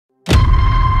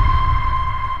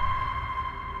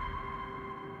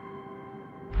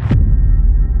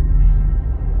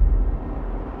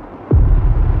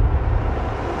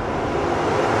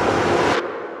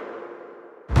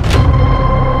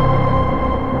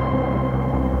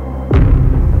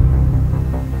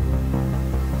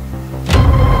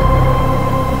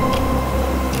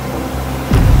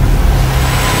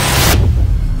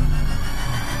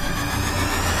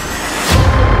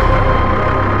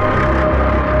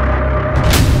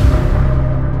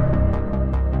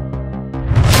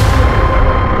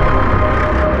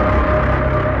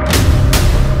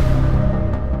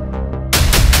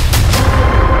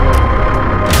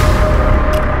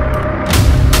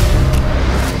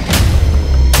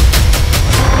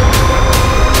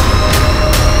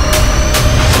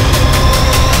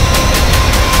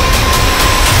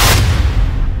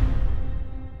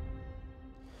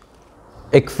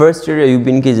एक first year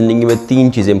अयूबिन की ज़िंदगी में 3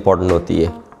 चीज़ें इंपॉर्टेंट होती है।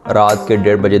 रात के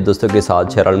 1:30 बजे दोस्तों के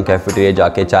साथ शेरालम कैफेटेरिया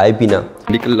जाके चाय पीना।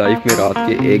 मेडिकल लाइफ में रात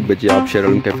के 1 बजे आप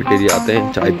शेरालम कैफेटेरिया आते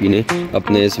हैं चाय पीने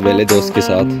अपने इस वेले दोस्त के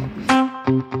साथ।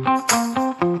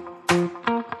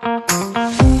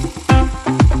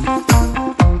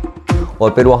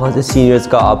 और फिर वहाँ से सीनियर्स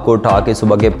का आपको उठा के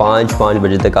सुबह के 5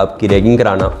 बजे तक आपकी रैगिंग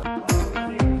कराना।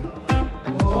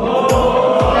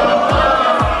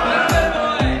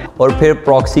 और फिर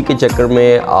प्रॉक्सी के चक्कर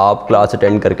में आप क्लास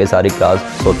अटेंड करके सारी क्लास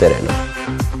सोते रहना।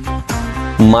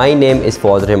 माई नेम इज़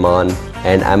फौज Rahman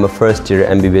and I am a first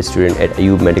year MBBS student at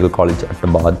Ayub medical college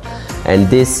Ahmedabad and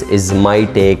this is my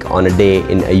take on a day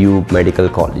in Ayub medical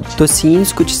college. तो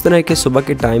सीन्स कुछ इस तरह के सुबह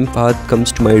के time Fahad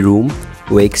comes to my room,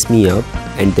 wakes me up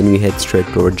and then we head straight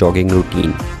to our jogging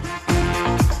routine.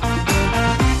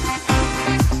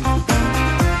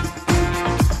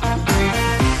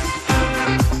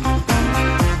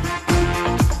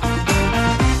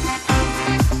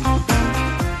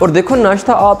 और देखो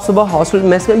नाश्ता आप सुबह हॉस्टल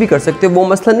मेस में भी कर सकते हो, वो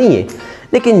मसला नहीं है,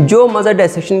 लेकिन जो मज़ा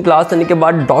डाइसेक्शन क्लास लेने के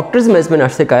बाद डॉक्टर्स मेस में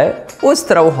नाश्ते का है उस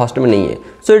तरह वो हॉस्टल में नहीं है।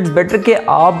 सो इट्स बेटर कि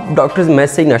आप डॉक्टर्स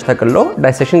मेस से ही नाश्ता कर लो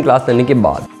डाइसेक्शन क्लास लेने के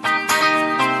बाद।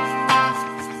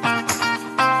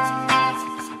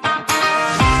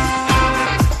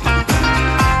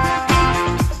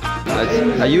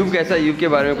 अयूब कैसा, अयूब के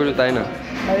बारे में कुछ बताए ना।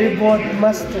 अयूब बहुत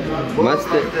मस्त है। मस्त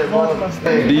है, बहुत मस्त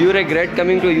है। Do you regret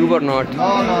coming to Ayub और नॉट?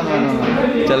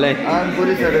 नो चलें, आई एम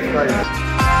फुली सैटिस्फाइड।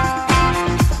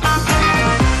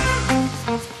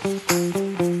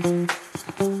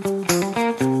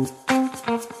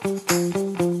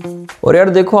 और यार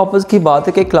देखो आपस की बात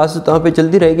है कि क्लासेस तो यहाँ पे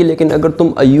चलती रहेगी, लेकिन अगर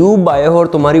तुम अयूब आए हो और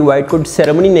तुम्हारी वाइट कोट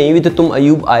सेरेमनी नहीं हुई तो तुम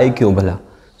अयूब आए क्यों भला?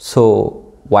 So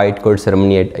white coat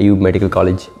ceremony eight Ayub medical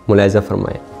college मुलायजा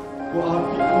फरमाए।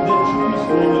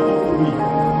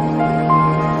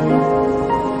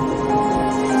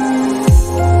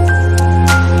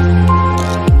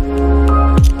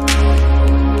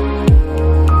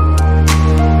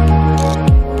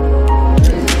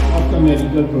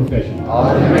 Medical profession.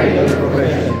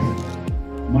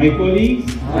 My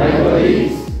colleagues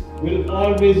will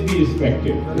always be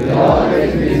respected.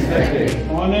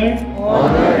 Honored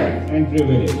and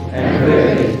privileged.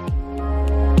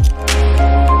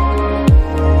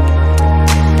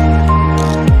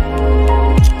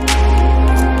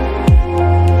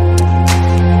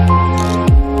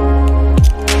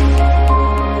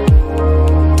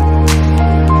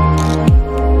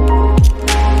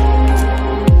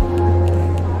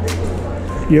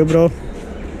 Yo bro,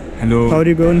 hello, how are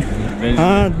you going?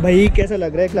 हाँ भाई, कैसा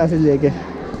लग रहा है क्लासेस लेके?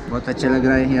 बहुत अच्छा लग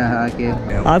रहा है यहाँ आके।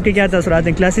 आपके क्या तासुरात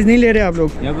हैं? क्लासेस नहीं ले रहे आप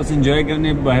लोग? यार बस एंजॉय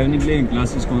करने बाहर निकले,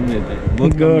 क्लासेस कौन लेता है?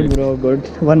 Good bro, good,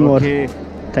 one more,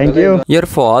 thank you. यार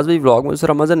फवाज भाई व्लॉग में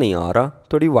सारा मज़ा नहीं आ रहा,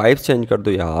 थोड़ी वाइब्स चेंज कर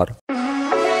दो यार।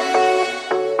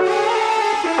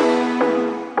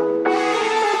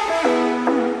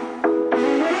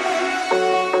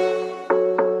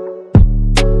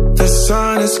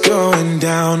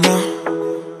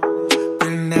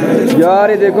 यार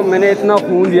ये देखो मैंने इतना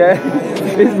खून दिया है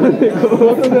इस बंदे को,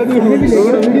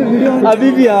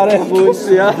 अभी भी आ रहा है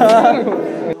खून यार।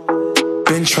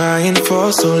 Been trying for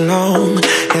so long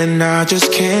and I just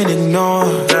can't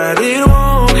ignore that it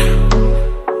won't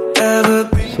ever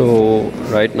be. So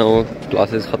right now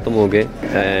classes खत्म हो गए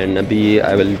and अभी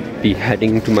I will be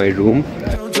heading to my room.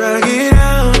 Don't drag it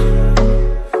out,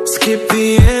 skip the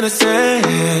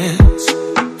innocence.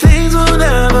 Things will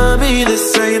never be the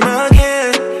same again.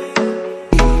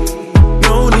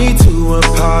 No need to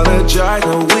apologize,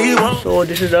 no we won't. So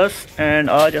this is us and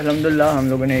आज अल्हम्दुलिल्लाह हम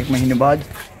लोगों ने 1 महीने बाद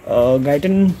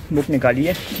गाइडन book निकाली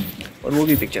है और वो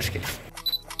भी पिक्चर्स के।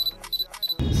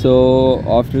 So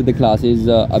after the classes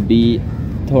अभी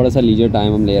थोड़ा सा लीजर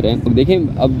टाइम हम ले रहे हैं। देखें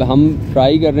अब हम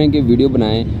ट्राई कर रहे हैं कि वीडियो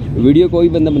बनाएं, वीडियो कोई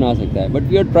बंदा बना सकता है, but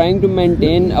we are trying to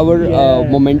maintain our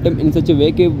momentum इन सच अ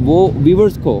वे कि वो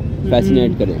व्यूवर्स को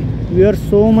फैसिनेट करें। We are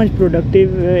so much productive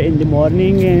in the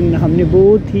morning and हमने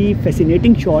बहुत ही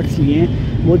फैसिनेटिंग शॉट्स लिए हैं,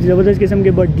 बहुत ज़बरदस्त किस्म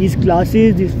के। But this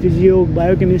classes, this physio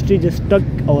biochemistry just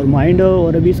stuck our mind,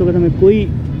 और अभी इस वक्त हमें कोई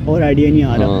और आइडिया नहीं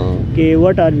आ रहा कि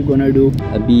what are we gonna do.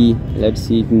 अभी लेट्स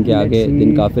सी, क्योंकि आगे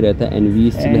दिन काफ़ी रहता है and we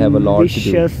still have a lot to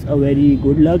do. Wish us a very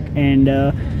good luck and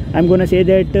I am gonna say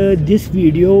that this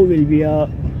video will be a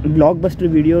blockbuster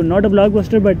video, not a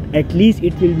blockbuster but at least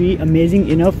it will be amazing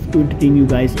enough to entertain you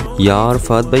guys. यार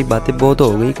फहद भाई बातें बहुत हो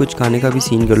गई, कुछ खाने का भी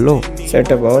सीन कर लो।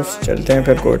 सेट अप बॉस, चलते हैं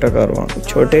फिर कोटा कारवां।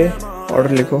 छोटे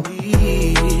ऑर्डर लिखो।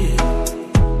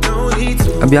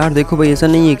 अब यार देखो भाई, ऐसा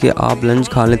नहीं है कि आप लंच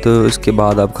खा लें तो उसके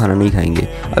बाद आप खाना नहीं खाएंगे।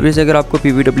 अब जैसे अगर आपको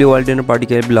PPW वाले डिनर पार्टी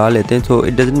के लिए बुला लेते हैं तो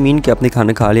इट डजंट मीन कि आपने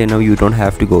खाना खा लिया, now you don't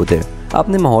have to go there.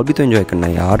 आपने माहौल भी तो एंजॉय करना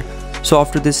है यार। So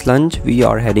after this lunch we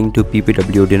are heading to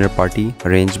PPW dinner party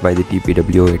arranged by the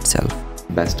PPW itself.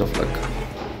 Best of luck.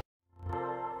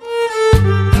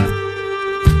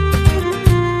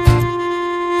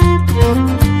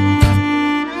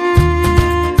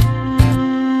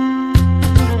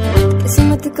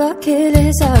 किस्मत का खेल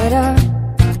है सारा,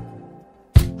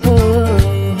 हो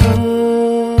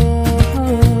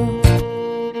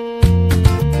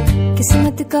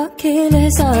किस्मत का खेल है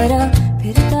सारा,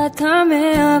 फिरता था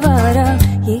मैं आवारा,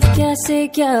 ये क्या से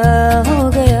क्या हो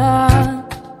गया।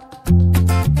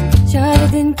 4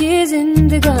 दिन की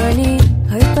जिंदगानी,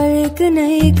 हर पल एक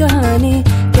नई कहानी,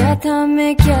 क्या था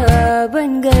मैं क्या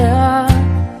बन गया।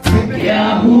 क्या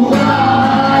हुआ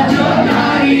जो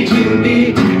नारी झूठी,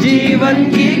 जीवन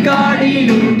की गाड़ी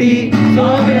लूटी, सो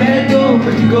गए तो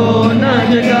मुझको न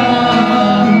जगा।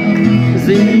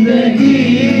 जिंदगी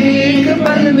एक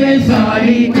पल में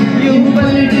सारी यूं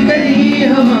पलट गई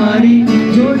हमारी,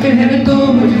 झूठ है तो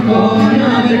मुझको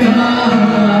न जगा।